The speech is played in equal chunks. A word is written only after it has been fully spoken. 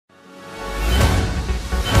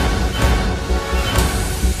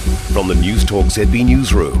From the News Talk ZB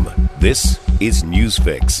Newsroom, this is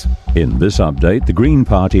Newsfix. In this update, the Green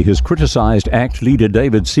Party has criticised ACT leader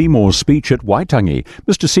David Seymour's speech at Waitangi.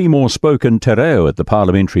 Mr Seymour spoke in Te Reo at the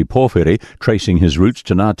parliamentary pōwhiri, tracing his roots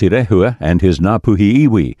to Ngāti Rehua and his Ngāpuhi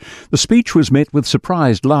iwi. The speech was met with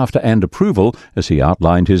surprised laughter and approval as he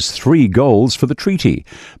outlined his 3 goals for the treaty.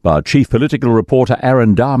 But Chief Political Reporter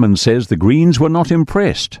Aaron Darman says the Greens were not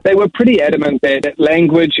impressed. They were pretty adamant that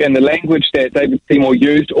language and the language that David Seymour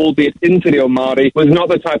used, albeit in Te Reo Māori, was not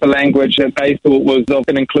the type of language that they thought was of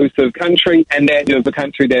an inclusive country, and that is a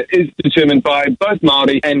country that is determined by both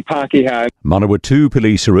Māori and Pākehā. Manawatu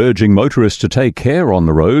police are urging motorists to take care on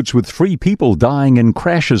the roads, with 3 people dying in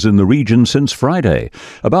crashes in the region since Friday.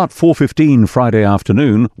 About 4:15 Friday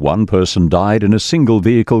afternoon, 1 person died in a single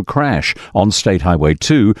vehicle crash on State Highway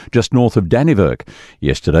 2, just north of Dannevirke.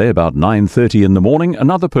 Yesterday, about 9:30 in the morning,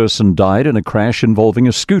 another person died in a crash involving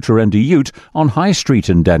a scooter and a ute on High Street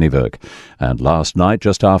in Dannevirke. And last night,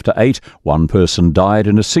 just after 8, 1 person died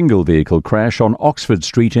in a single vehicle crash on Oxford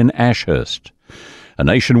Street in Ashurst. A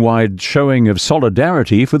nationwide showing of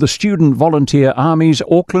solidarity for the Student Volunteer Army's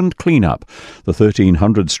Auckland cleanup. The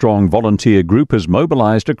 1,300-strong volunteer group has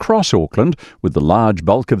mobilised across Auckland, with the large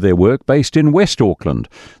bulk of their work based in West Auckland.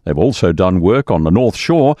 They've also done work on the North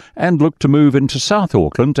Shore and look to move into South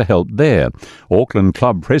Auckland to help there. Auckland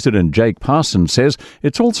Club President Jake Parsons says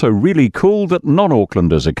it's also really cool that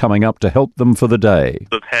non-Aucklanders are coming up to help them for the day.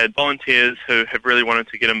 We've had volunteers who have really wanted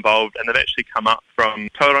to get involved, and they've actually come up from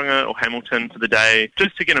Tauranga or Hamilton for the day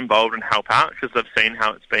just to get involved and help out because they've seen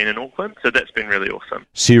how it's been in Auckland, so that's been really awesome.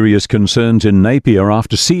 Serious concerns in Napier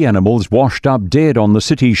after sea animals washed up dead on the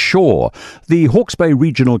city's shore. The Hawke's Bay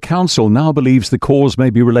Regional Council now believes the cause may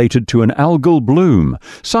be related to an algal bloom.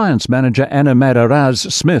 Science manager Anna Madaraz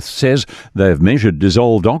Smith says they've measured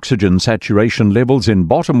dissolved oxygen saturation levels in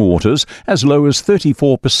bottom waters as low as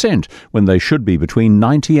 34% when they should be between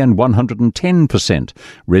 90 and 110%.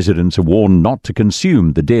 Residents are warned not to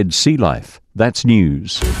consume the dead sea life. That's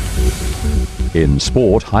news. In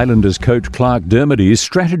sport, Highlanders coach Clark Dermody is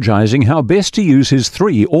strategising how best to use his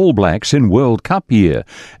 3 All Blacks in World Cup year.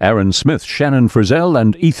 Aaron Smith, Shannon Frizzell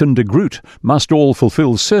and Ethan de Groot must all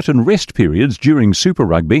fulfil certain rest periods during Super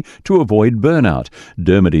Rugby to avoid burnout.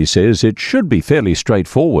 Dermody says it should be fairly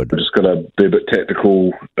straightforward. We've just got to be a bit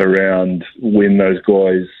tactical around when those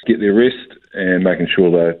guys get their rest and making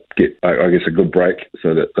sure they get, a good break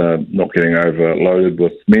so that they're not getting overloaded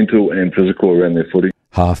with mental and physical around their footy.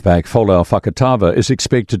 Halfback Folau Fakatava is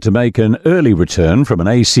expected to make an early return from an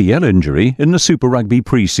ACL injury in the Super Rugby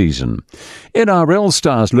pre-season. NRL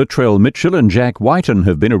stars Latrell Mitchell and Jack Whiten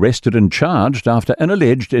have been arrested and charged after an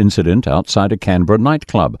alleged incident outside a Canberra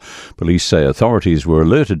nightclub. Police say authorities were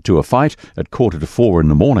alerted to a fight at 3:45 in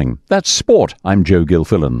the morning. That's sport. I'm Joe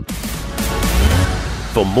Gilfillan.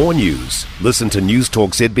 For more news, listen to News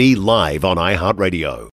Talk ZB live on iHeartRadio.